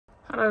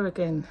Hello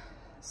again.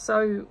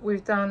 So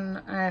we've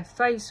done our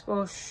face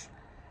wash,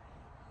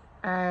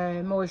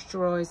 our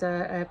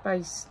moisturiser, our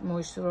base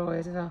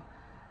moisturiser,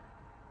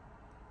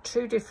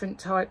 2 different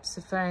types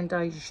of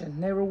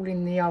foundation. They're all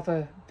in the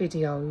other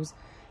videos.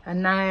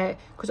 And now,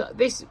 because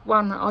this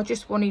one I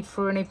just wanted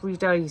for an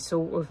everyday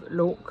sort of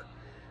look,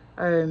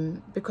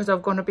 because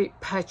I've gone a bit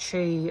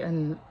patchy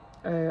and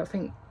I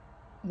think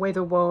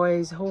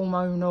weather-wise,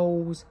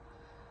 hormonals,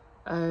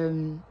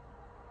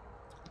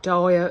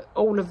 diet,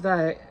 all of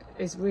that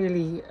is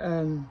really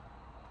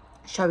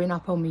showing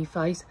up on my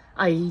face.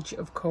 Age,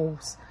 of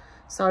course.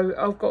 So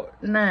I've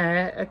got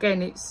now,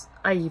 again, it's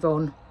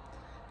Avon.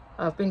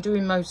 I've been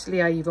doing mostly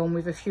Avon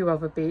with a few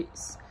other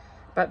bits,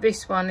 but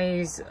this one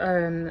is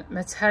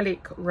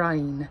Metallic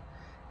Rain,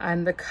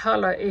 and the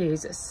colour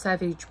is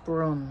Savage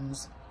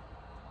Bronze.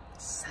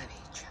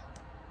 Savage.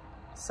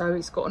 So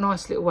it's got a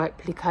nice little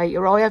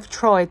applicator. I have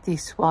tried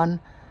this one,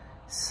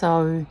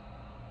 so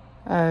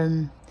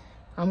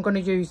I'm going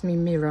to use my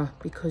mirror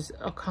because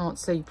I can't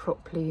see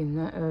properly in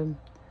that.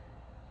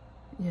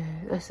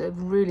 Yeah, that's a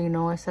really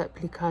nice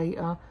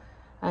applicator,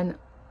 and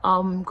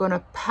I'm going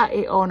to pat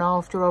it on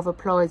after I've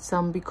applied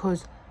some,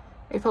 because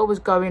if I was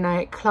going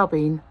out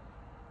clubbing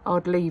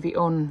I'd leave it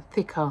on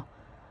thicker,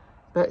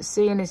 but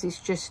seeing as it's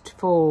just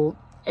for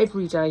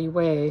everyday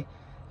wear,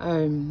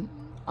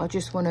 I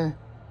just want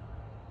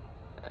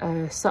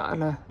a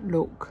subtler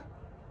look.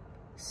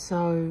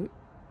 So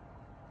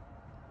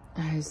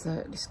how's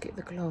that? Let's get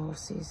the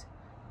glasses.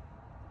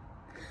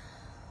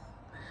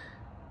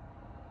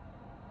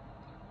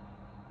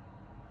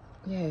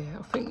 Yeah,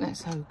 I think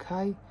that's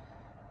okay.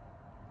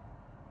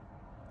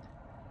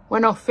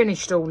 When I've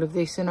finished all of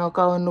this and I'll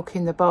go and look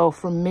in the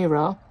bathroom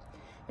mirror,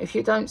 if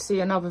you don't see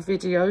another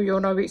video, you'll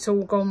know it's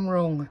all gone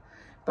wrong.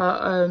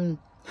 But I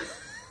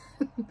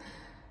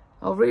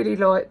really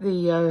like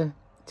the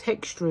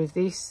texture of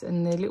this,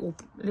 and the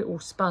little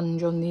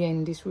sponge on the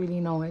end is really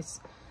nice.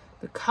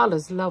 The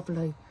colour's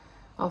lovely.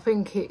 I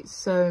think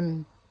it's,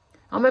 I'm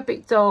a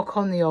bit dark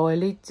on the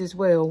eyelids as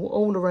well,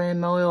 all around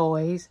my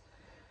eyes.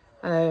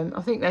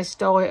 I think that's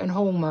diet and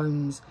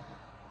hormones.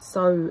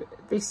 So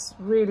this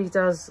really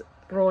does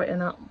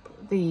brighten up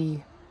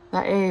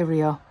that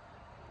area.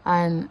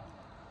 And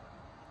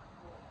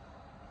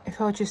if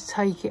I just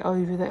take it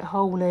over that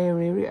whole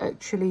area, it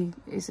actually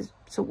is a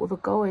sort of a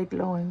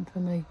guideline for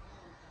me.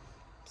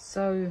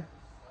 So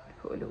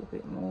put a little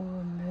bit more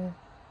on there.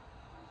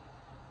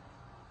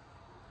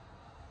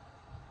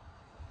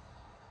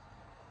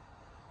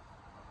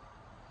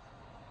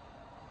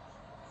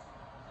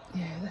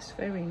 Yeah, that's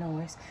very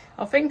nice.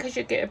 I think as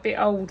you get a bit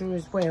older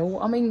as well,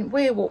 I mean,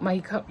 wear what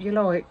makeup you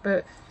like,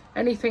 but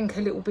anything a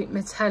little bit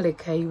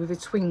metallic-y with a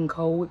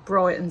twinkle, it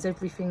brightens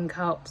everything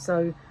up.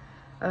 So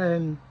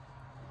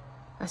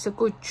that's a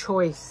good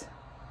choice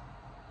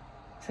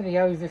for the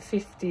over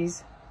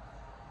 50s.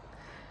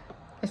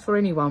 It's for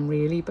anyone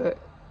really, but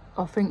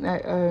I think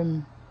that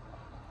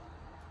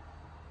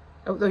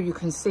although you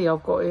can see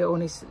I've got it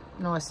on, it's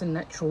nice and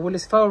natural. Well,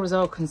 as far as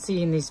I can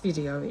see in this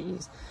video, it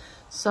is.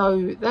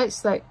 So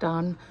that's that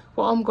done.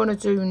 What I'm going to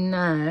do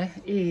now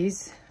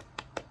is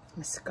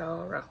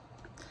mascara.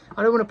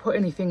 I don't want to put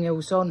anything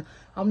else on.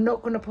 I'm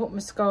not going to put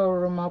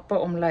mascara on my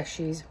bottom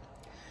lashes.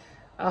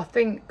 I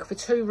think for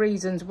 2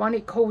 reasons. One,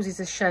 it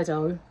causes a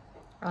shadow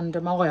under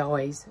my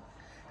eyes.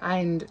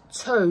 And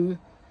 2,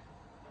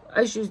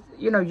 as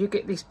you know, you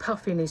get this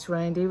puffiness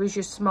around here. As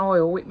you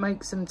smile, it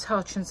makes them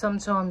touch, and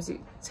sometimes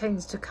it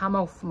tends to come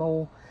off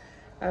more.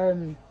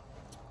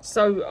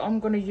 So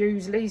I'm going to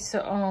use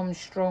Lisa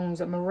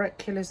Armstrong's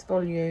Miraculous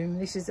Volume.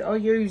 This is, I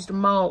used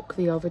Mark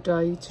the other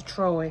day to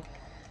try,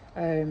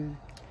 and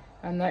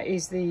that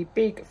is the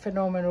Big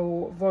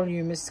Phenomenal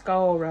Volume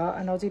Mascara,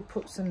 and I did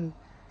put some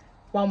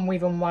one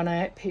with and one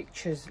out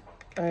pictures.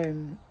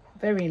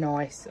 Very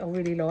nice, I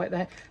really like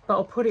that. But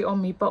I'll put it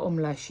on my bottom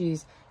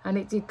lashes, and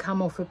it did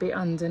come off a bit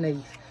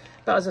underneath.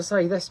 But as I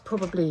say, that's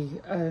probably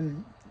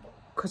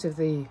because of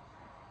the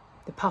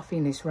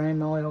puffiness around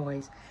my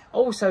eyes.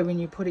 Also, when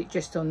you put it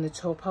just on the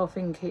top, I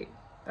think it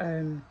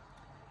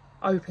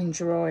opens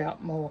your eye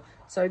up more.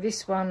 So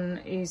this one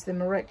is the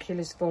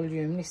Miraculous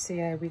Volume. Let's see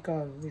how we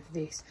go with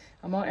this.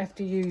 I might have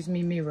to use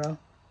my mirror.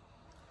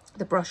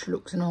 The brush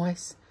looks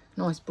nice.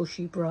 Nice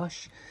bushy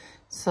brush.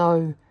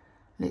 So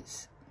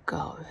let's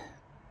go.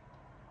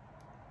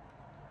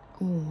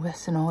 Oh,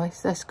 that's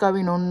nice. That's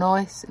going on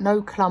nice.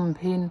 No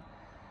clumping.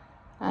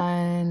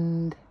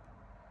 And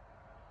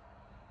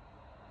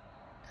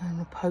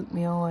I'll poke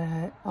my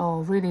eye out. Oh,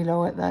 I really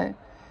like that.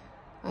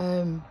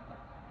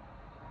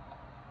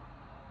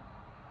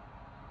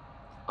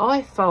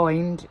 I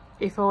find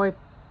if I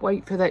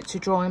wait for that to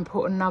dry and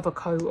put another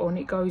coat on,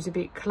 it goes a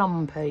bit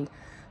clumpy.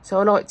 So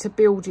I like to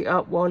build it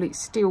up while it's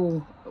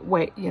still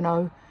wet, you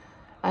know.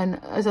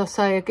 And as I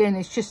say again,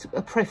 it's just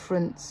a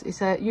preference. It's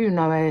that you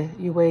know how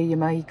you wear your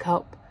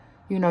makeup.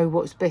 You know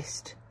what's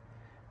best.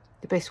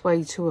 The best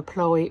way to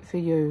apply it for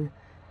you.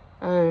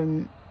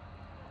 You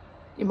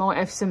might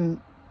have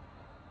some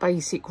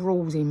basic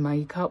rules in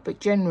makeup, but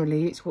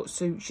generally it's what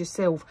suits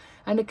yourself.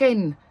 And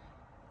again,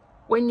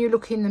 when you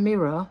look in the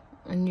mirror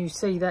and you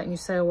see that and you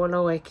say, oh, I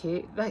like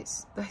it,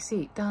 that's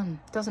it, done.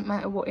 Doesn't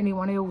matter what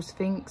anyone else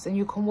thinks, and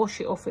you can wash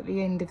it off at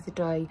the end of the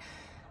day.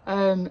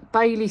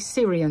 Bailey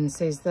Syrian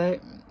says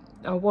that.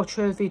 I watch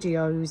her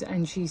videos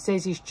and she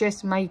says it's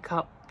just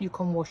makeup, you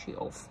can wash it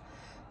off.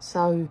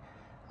 So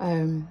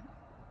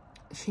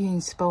she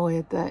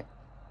inspired that,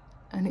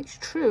 and it's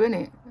true, isn't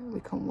it? We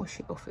can wash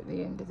it off at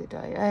the end of the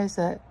day. There's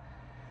that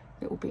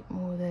little bit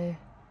more there.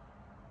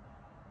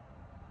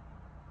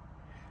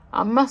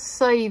 I must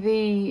say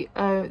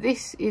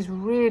this is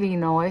really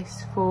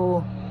nice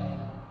for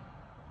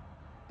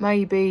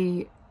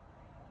maybe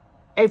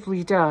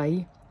every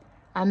day,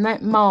 and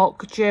that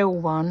Marc gel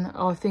one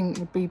I think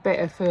would be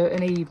better for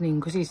an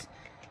evening, because it's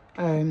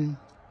a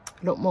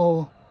lot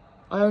more.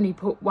 I only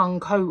put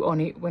one coat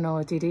on it when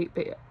I did it,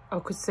 but I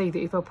could see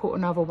that if I put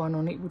another one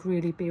on, it would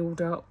really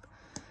build up.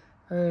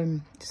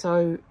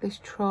 So let's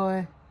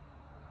try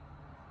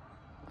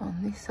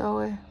on this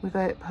eye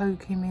without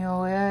poking my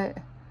eye out.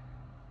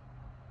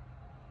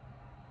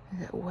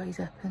 That always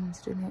happens,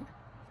 doesn't it?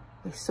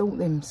 We sort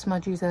them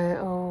smudges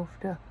out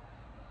after.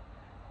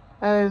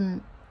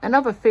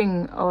 Another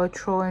thing I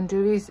try and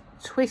do is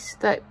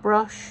twist that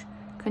brush.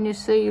 Can you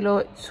see,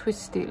 like,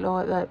 twist it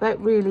like that? That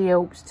really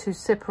helps to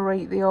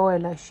separate the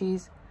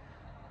eyelashes.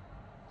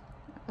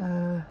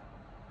 And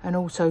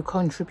also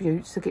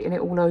contributes to getting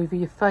it all over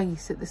your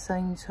face at the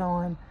same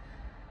time.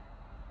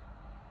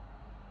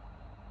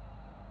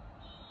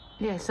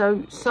 Yeah,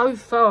 so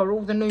far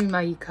all the new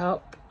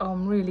makeup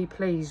I'm really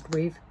pleased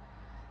with.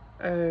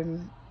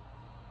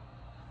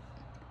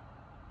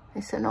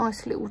 It's a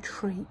nice little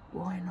treat,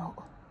 why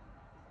not?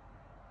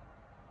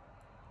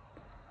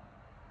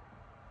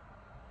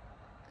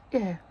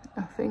 Yeah,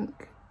 I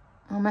think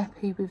I'm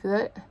happy with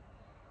that.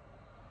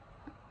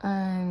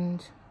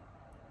 And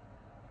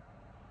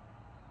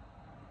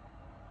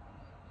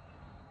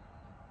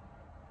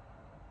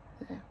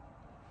there.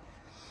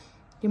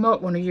 You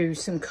might want to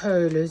use some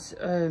curlers.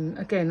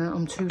 Again,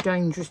 I'm too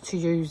dangerous to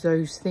use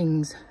those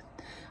things.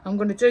 I'm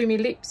going to do my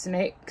lips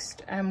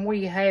next, and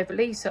we have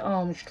Lisa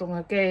Armstrong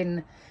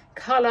again,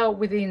 colour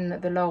within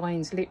the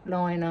lines lip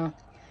liner,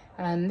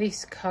 and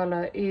this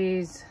colour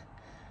is,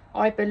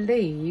 I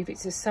believe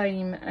it's the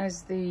same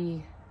as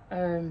the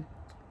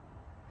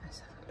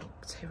let's have a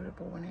look.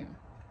 Terrible, isn't it?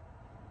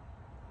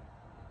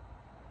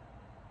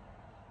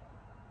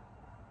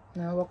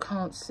 No, I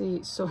can't see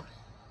it, so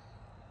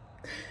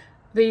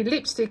the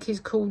lipstick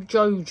is called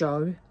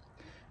Jojo,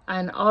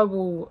 and I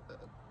will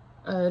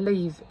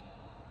leave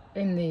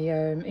in the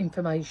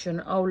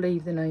information, I'll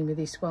leave the name of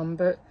this one,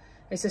 but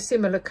it's a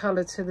similar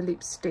colour to the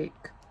lipstick.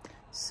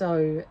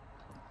 So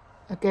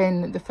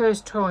again, the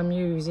first time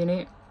using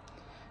it,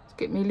 let's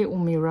get me little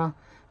mirror.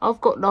 I've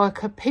got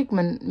like a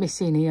pigment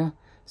missing here,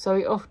 so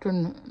it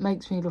often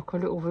makes me look a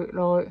little bit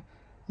like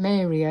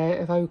Mary out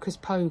of Hocus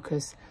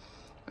Pocus,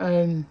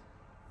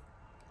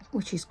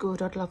 which is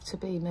good. I'd love to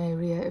be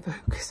Mary out of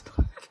Hocus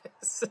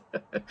Pocus.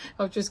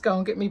 I'll just go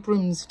and get me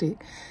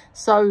broomstick.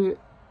 So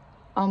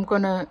I'm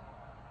gonna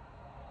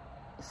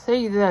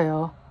see,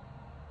 there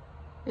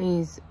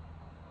is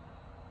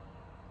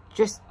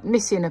just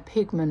missing a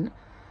pigment.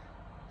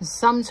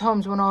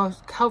 Sometimes when I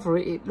cover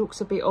it, it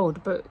looks a bit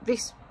odd, but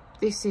this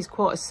is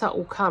quite a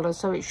subtle colour,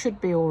 so it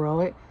should be all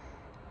right.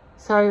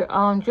 So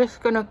I'm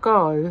just gonna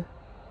go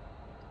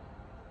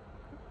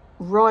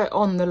right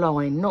on the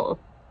line, not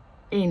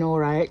in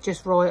or out,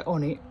 just right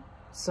on it.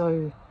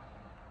 So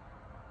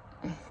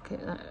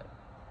get that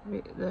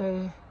bit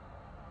there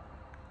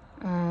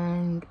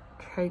and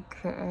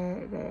take that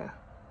out there.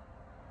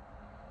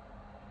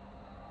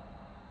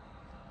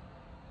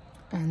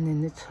 And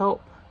then the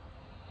top.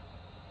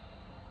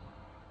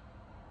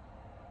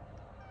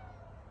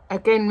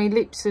 Again, my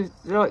lips are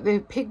like, the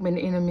pigment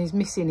in them is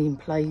missing in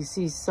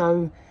places,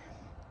 so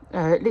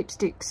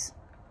lipstick's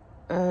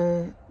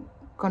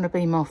gonna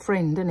be my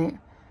friend, isn't it?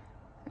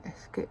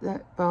 Let's get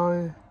that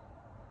bow.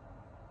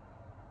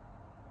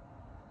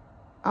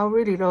 I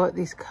really like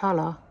this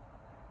colour,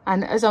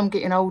 and as I'm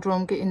getting older,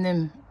 I'm getting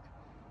them,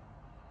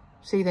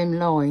 see them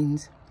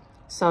lines.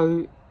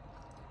 So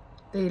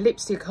the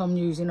lipstick I'm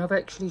using, I've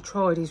actually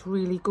tried, is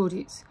really good.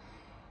 It's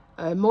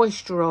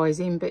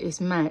moisturising, but it's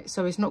matte,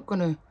 so it's not going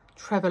to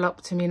travel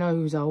up to my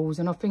nose holes,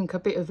 and I think a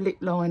bit of lip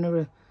liner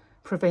will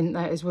prevent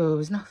that as well.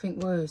 There's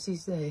nothing worse,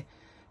 is there,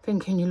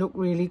 thinking you look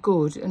really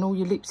good and all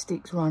your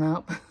lipsticks run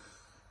up.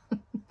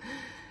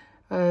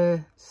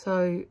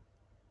 So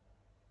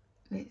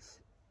let's,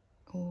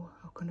 oh,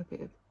 I've got a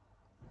bit of,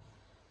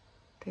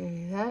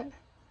 do that.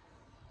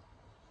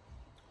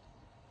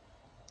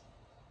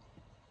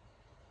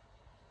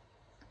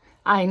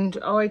 And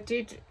I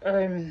did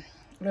learn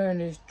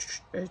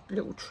a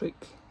little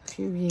trick a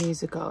few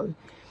years ago.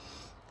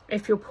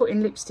 If you're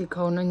putting lipstick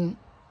on and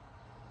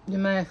your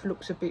mouth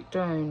looks a bit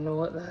down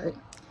like that,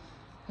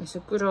 it's a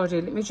good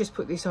idea. Let me just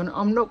put this on.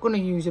 I'm not going to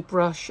use a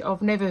brush.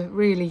 I've never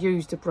really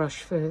used a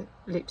brush for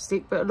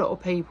lipstick, but a lot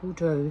of people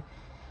do.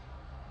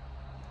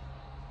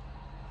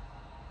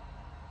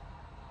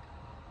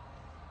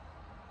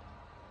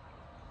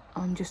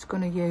 I'm just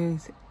going to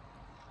use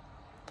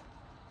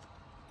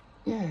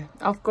yeah,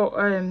 I've got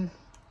a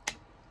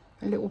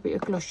little bit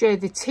of gloss. Yeah,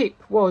 the tip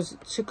was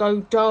to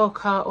go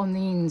darker on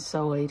the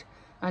inside,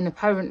 and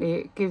apparently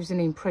it gives an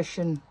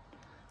impression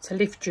to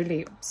lift your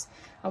lips.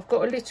 I've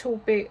got a little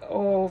bit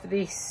of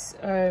this,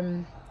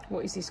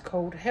 what is this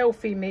called?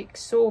 Healthy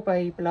Mix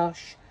Sorbet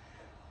Blush,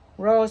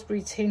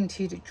 Raspberry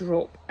Tinted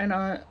Drop, and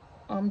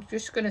I'm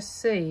just going to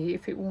see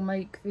if it will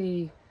make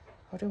the,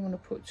 I don't want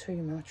to put too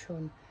much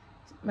on,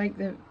 make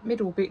the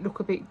middle bit look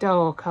a bit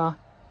darker.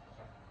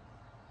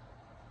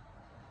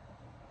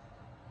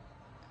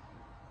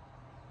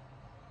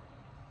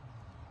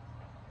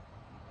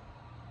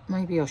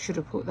 Maybe I should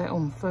have put that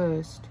on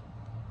first.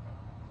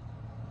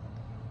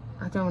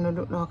 I don't want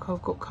to look like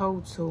I've got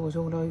cold sores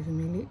all over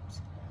my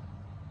lips.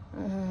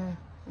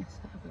 Let's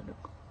have a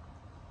look.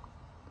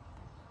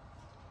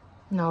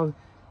 No,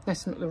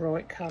 that's not the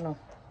right colour.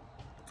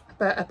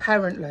 But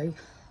apparently,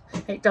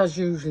 it does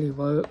usually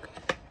work.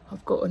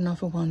 I've got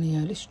another one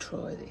here. Let's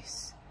try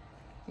this.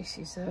 This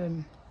is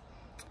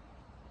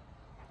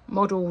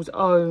Model's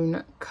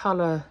Own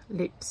Colour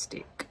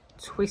Lipstick.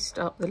 Twist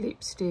up the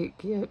lipstick.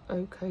 Yep,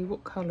 okay,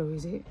 what colour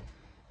is it?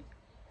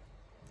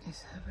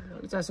 Let's have a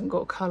look. It hasn't got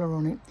a colour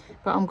on it,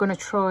 but I'm going to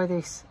try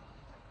this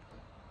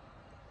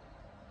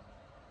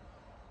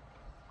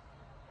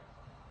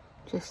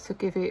just to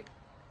give it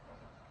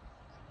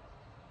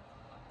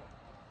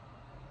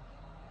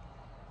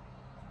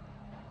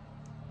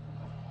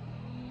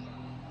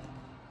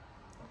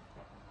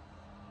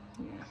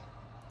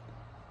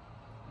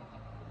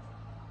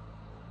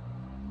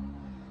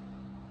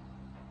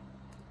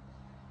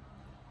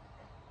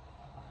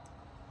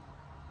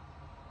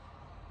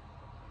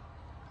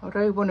I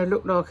don't want to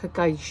look like a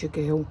geisha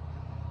girl.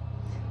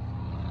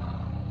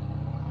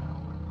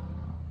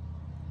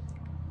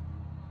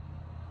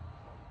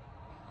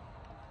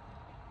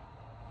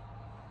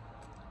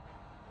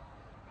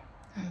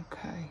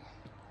 Okay.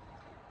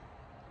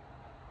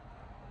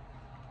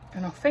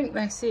 And I think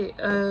that's it.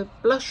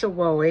 Blusher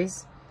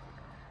wise,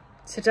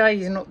 today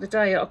is not the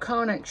day. I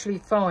can't actually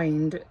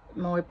find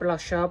my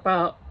blusher,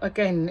 but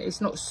again,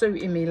 it's not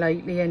suiting me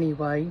lately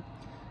anyway.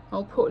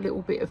 I'll put a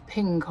little bit of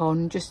pink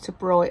on just to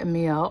brighten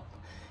me up.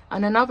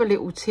 And another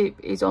little tip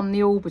is on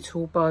the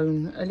orbital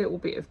bone, a little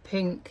bit of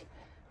pink,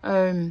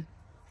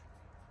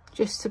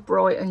 just to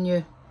brighten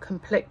your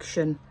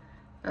complexion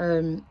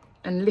and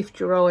lift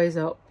your eyes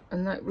up.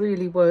 And that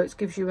really works,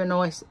 gives you a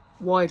nice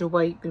wide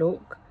awake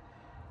look.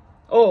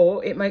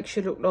 Or it makes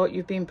you look like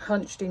you've been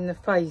punched in the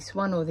face,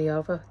 one or the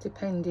other,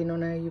 depending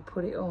on how you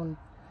put it on.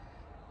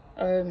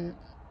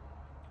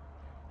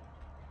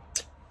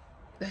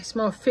 That's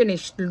my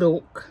finished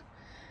look.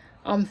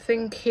 I'm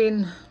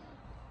thinking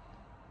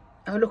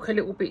I look a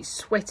little bit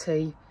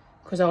sweaty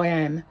because I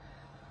am.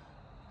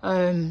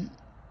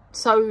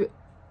 So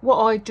what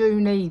I do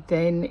need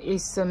then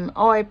is some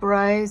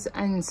eyebrows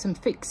and some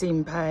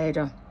fixing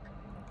powder.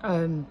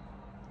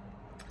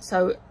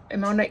 So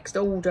in my next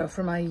order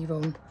from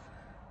Avon,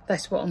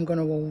 that's what I'm going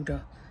to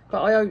order.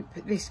 But I hope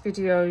this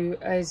video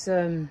has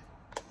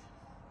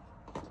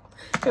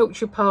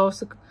helped you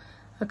pass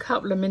a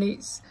couple of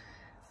minutes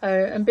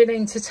and been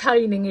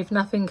entertaining if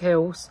nothing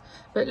else.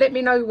 But let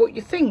me know what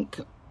you think.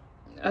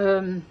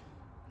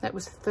 That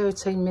was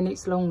 13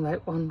 minutes long,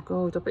 that one.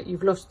 God, I bet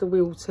you've lost the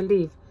will to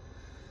live.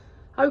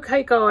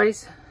 Okay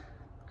guys,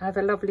 have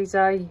a lovely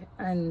day,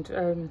 and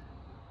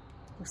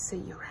we'll see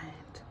you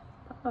around.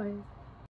 Bye.